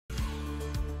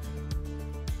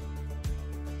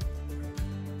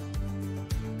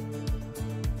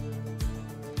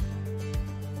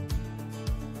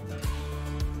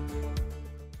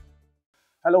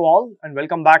Hello all and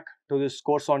welcome back to this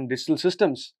course on digital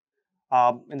systems.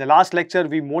 In the last lecture,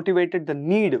 we motivated the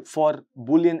need for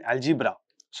Boolean algebra.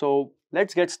 So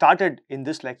let's get started in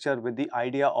this lecture with the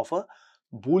idea of a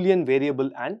Boolean variable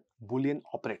and Boolean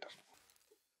operator.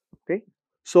 Okay.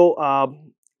 So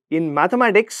in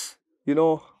mathematics,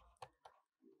 you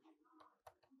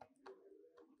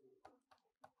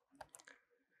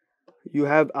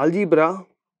have algebra,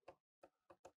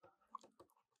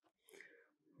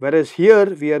 whereas here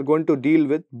we are going to deal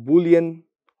with Boolean,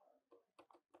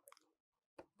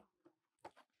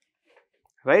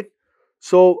 right?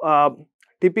 So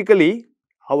typically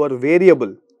our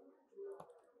variable,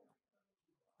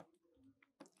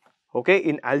 okay,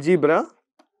 in algebra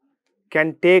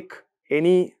can take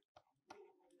any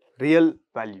real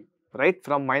value, right,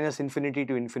 from minus infinity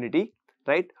to infinity,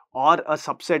 right, or a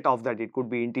subset of that. It could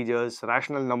be integers,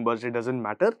 rational numbers, it doesn't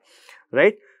matter,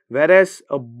 right? Whereas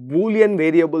a Boolean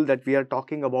variable that we are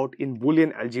talking about in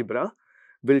Boolean algebra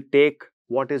will take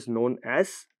what is known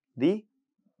as the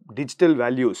digital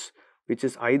values, which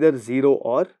is either 0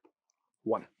 or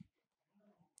 1.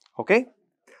 Okay.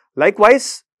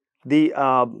 Likewise, the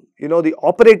the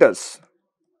operators.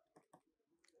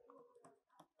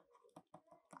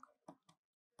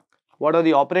 What are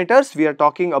the operators? We are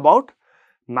talking about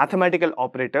mathematical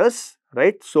operators,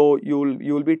 right? So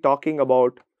you'll be talking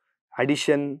about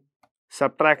addition,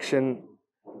 subtraction,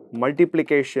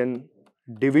 multiplication,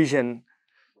 division,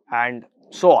 and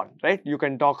so on, right? You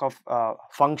can talk of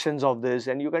functions of this,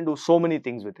 and you can do so many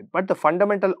things with it. But the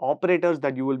fundamental operators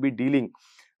that you will be dealing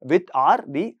with are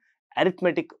the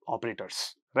arithmetic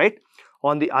operators, right?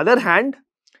 On the other hand,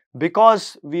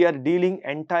 because we are dealing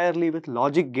entirely with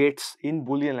logic gates in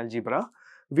Boolean algebra,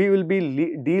 we will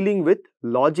be dealing with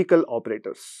logical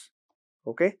operators,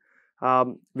 okay,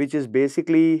 which is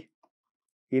basically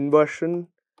inversion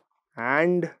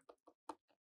and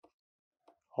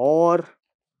or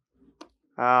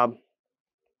um,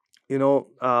 you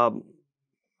know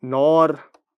nor,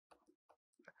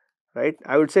 right?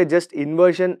 I would say just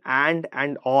inversion and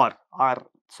or are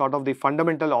sort of the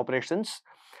fundamental operations,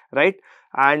 right?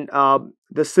 And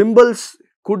the symbols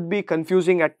could be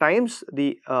confusing at times.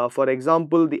 The for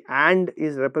example, the and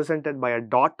is represented by a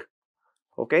dot,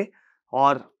 okay,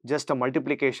 or just a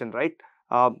multiplication, right,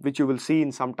 which you will see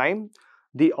in some time.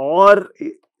 The or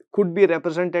could be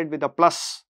represented with a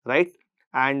plus, right,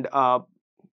 and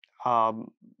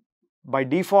um, by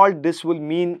default this will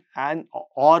mean an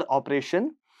or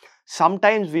operation.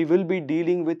 Sometimes we will be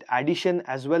dealing with addition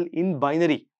as well in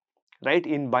binary, right,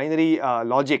 in binary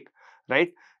logic,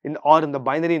 right, in the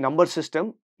binary number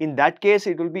system. In that case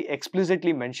it will be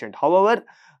explicitly mentioned. However,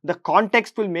 the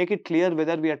context will make it clear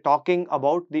whether we are talking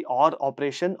about the or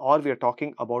operation or we are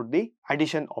talking about the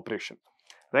addition operation,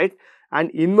 right?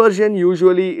 And inversion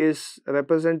usually is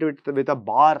represented with a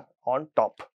bar on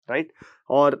top, right?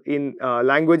 Or in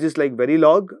languages like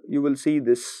Verilog, you will see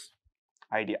this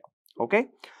idea, okay?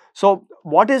 So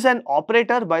what is an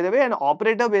operator? By the way, an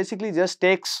operator basically just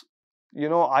takes,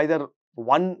 either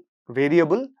one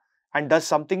variable and does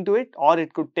something to it, or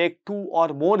it could take two or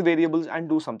more variables and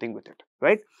do something with it,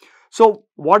 right? So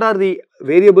what are the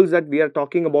variables that we are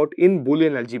talking about in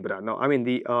Boolean algebra? Now, I mean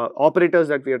the operators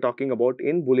that we are talking about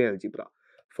in Boolean algebra.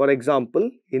 For example,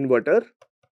 inverter,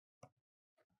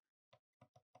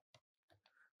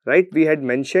 right? We had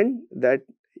mentioned that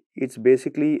it's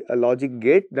basically a logic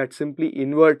gate that simply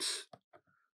inverts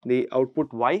the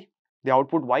output y. The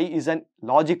output y is a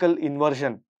logical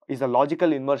inversion,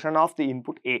 of the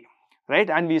input a, right?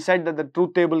 And we said that the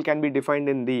truth table can be defined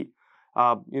in the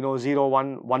 0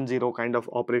 1 1 0 kind of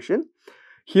operation.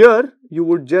 Here you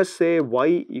would just say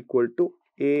y equal to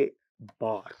a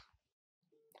bar,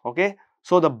 okay?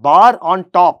 So the bar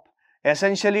on top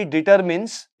essentially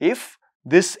determines if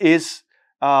this is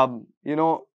an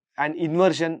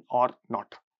inversion or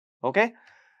not, okay?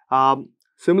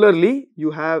 Similarly,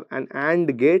 you have an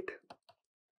AND gate,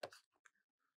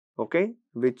 okay,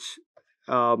 which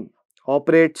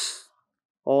operates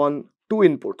on two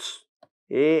inputs,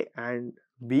 A and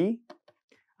B,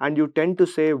 and you tend to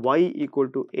say y equal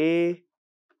to A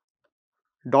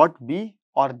dot B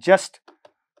or just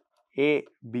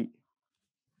AB.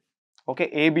 Okay,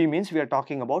 AB means we are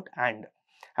talking about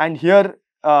and here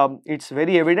it's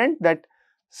very evident that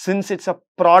since it's a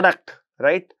product,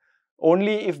 right,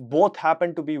 only if both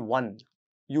happen to be 1,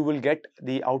 you will get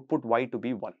the output y to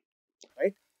be 1,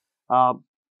 right? Uh,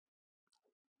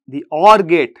 the OR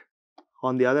gate,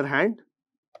 on the other hand,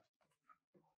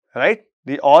 right,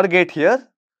 the OR gate here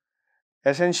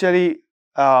essentially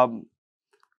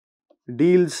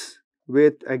deals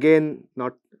with, again,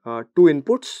 not two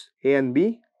inputs A and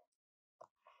B,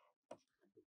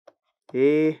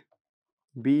 A,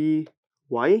 B,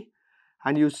 Y,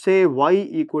 and you say Y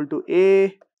equal to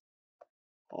A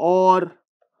or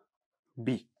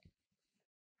B.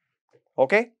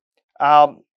 Okay.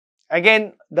 Um,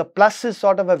 Again, the plus is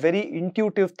sort of a very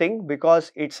intuitive thing because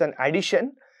it's an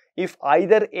addition. If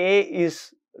either A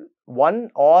is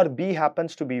 1 or B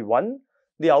happens to be 1,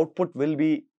 the output will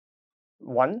be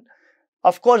 1.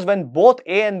 Of course, when both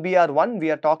A and B are 1,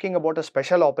 we are talking about a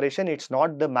special operation. It's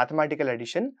not the mathematical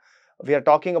addition. We are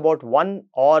talking about 1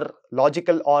 or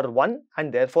logical or 1,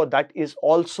 and therefore that is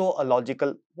also a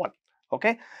logical 1.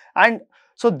 Okay. And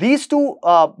so these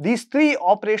three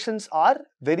operations are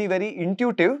very, very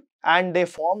intuitive, and they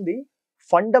form the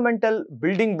fundamental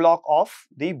building block of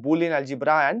the Boolean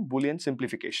algebra and Boolean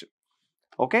simplification.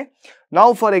 Okay.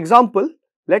 Now, for example,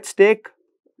 let's take,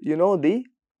 the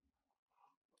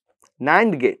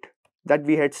NAND gate that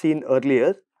we had seen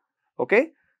earlier.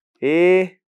 Okay.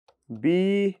 A,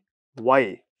 B,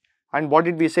 Y. And what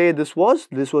did we say this was?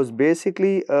 This was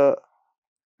basically a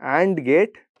AND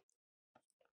gate,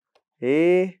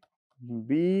 A,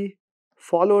 B,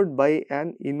 followed by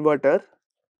an inverter,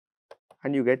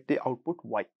 and you get the output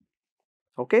Y.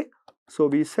 Okay. So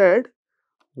we said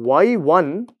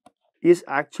Y1 is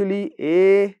actually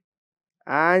A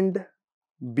and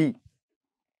B.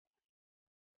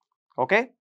 Okay.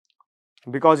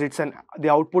 Because it's the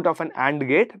output of an AND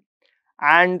gate,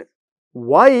 and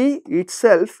Y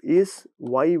itself is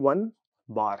Y1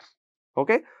 bar.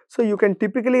 Okay. So you can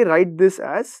typically write this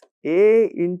as A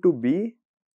into B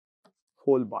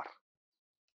whole bar.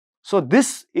 So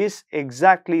this is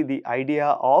exactly the idea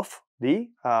of the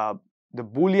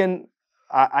Boolean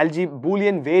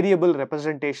Boolean variable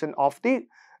representation of the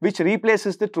which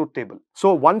replaces the truth table.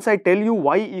 So once I tell you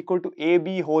Y equal to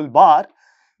AB whole bar,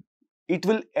 it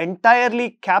will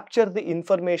entirely capture the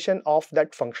information of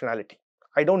that functionality.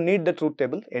 I don't need the truth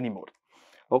table anymore.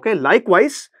 Okay.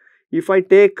 Likewise, if I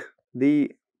take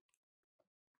the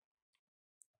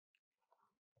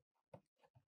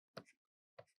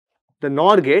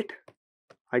NOR gate,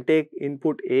 I take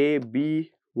input A, B,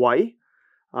 Y.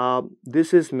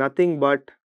 This is nothing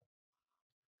but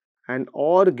an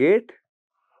OR gate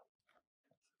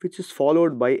which is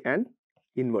followed by an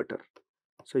inverter.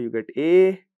 So you get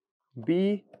A,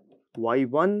 B,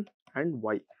 Y1 and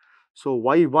Y. So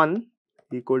Y1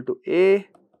 equal to A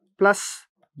plus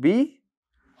B,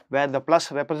 where the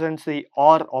plus represents the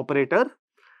OR operator,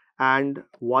 and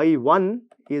Y1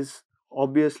 is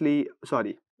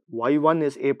Y1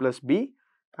 is A plus B,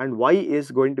 and Y is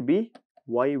going to be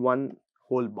Y1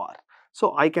 whole bar.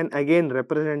 So I can again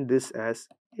represent this as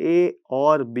A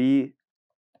or B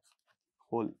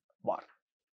whole bar,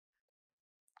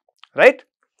 right?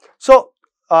 So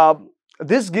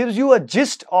this gives you a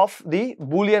gist of the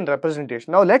Boolean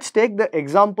representation. Now let's take the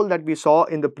example that we saw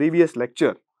in the previous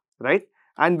lecture, right?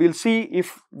 And we'll see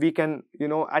if we can,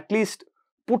 at least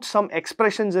put some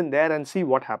expressions in there and see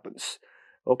what happens.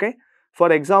 Okay. For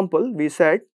example, we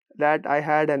said that I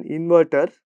had an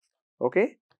inverter,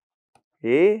 okay,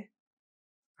 A,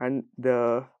 and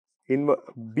the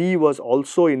B was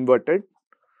also inverted,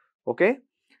 okay,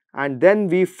 and then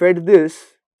we fed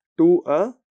this to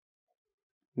a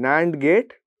NAND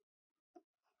gate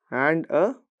and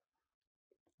a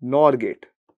NOR gate.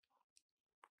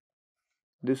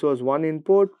 This was one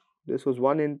input, this was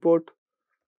one input,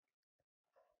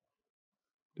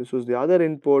 this was the other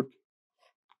input,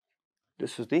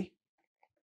 this is the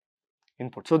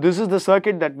input. So this is the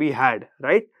circuit that we had,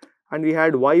 right? And we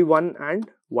had Y1 and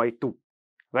Y2,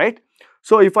 right?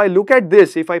 So if I look at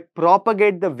this, if I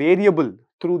propagate the variable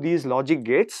through these logic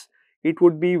gates, it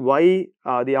would be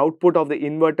the output of the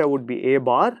inverter would be A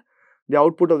bar, the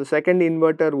output of the second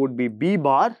inverter would be B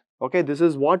bar. Okay, this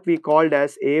is what we called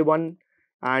as A1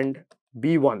 and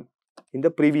B1 in the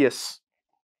previous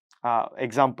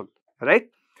example, right?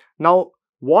 Now,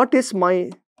 what is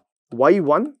my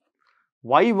Y1?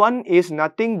 Y1 is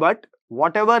nothing but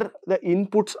whatever the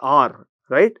inputs are,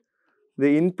 right? The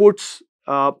inputs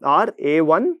are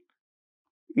A1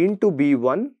 into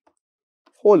B1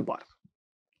 whole bar.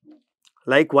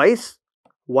 Likewise,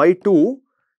 Y2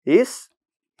 is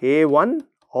A1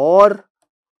 or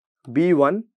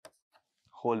B1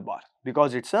 whole bar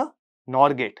because it's a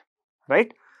NOR gate,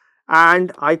 right?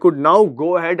 And I could now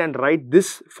go ahead and write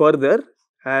this further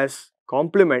as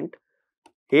complement.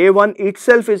 A1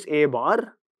 itself is A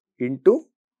bar into,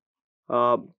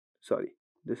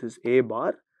 this is A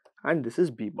bar and this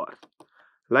is B bar.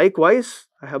 Likewise,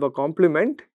 I have a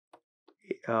complement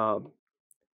A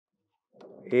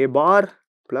bar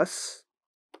plus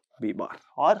B bar,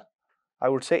 or I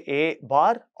would say A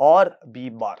bar or B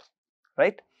bar,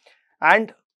 right?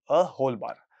 And a whole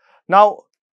bar. Now,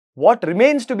 what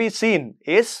remains to be seen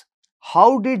is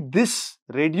how did this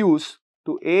reduce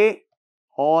to A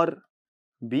or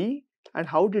B, and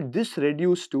how did this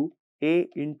reduce to A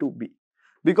into B?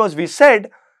 Because we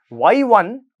said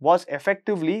Y1 was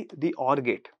effectively the OR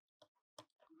gate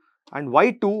and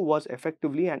Y2 was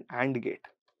effectively an AND gate,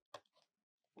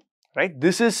 right?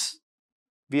 This is,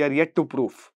 we are yet to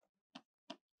prove,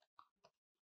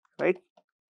 right?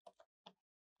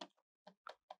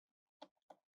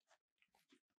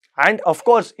 And of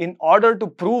course, in order to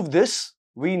prove this,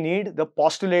 we need the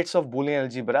postulates of Boolean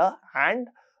algebra and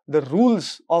the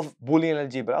rules of Boolean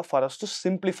algebra for us to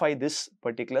simplify this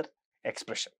particular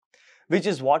expression, which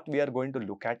is what we are going to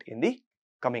look at in the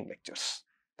coming lectures.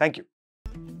 Thank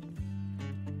you.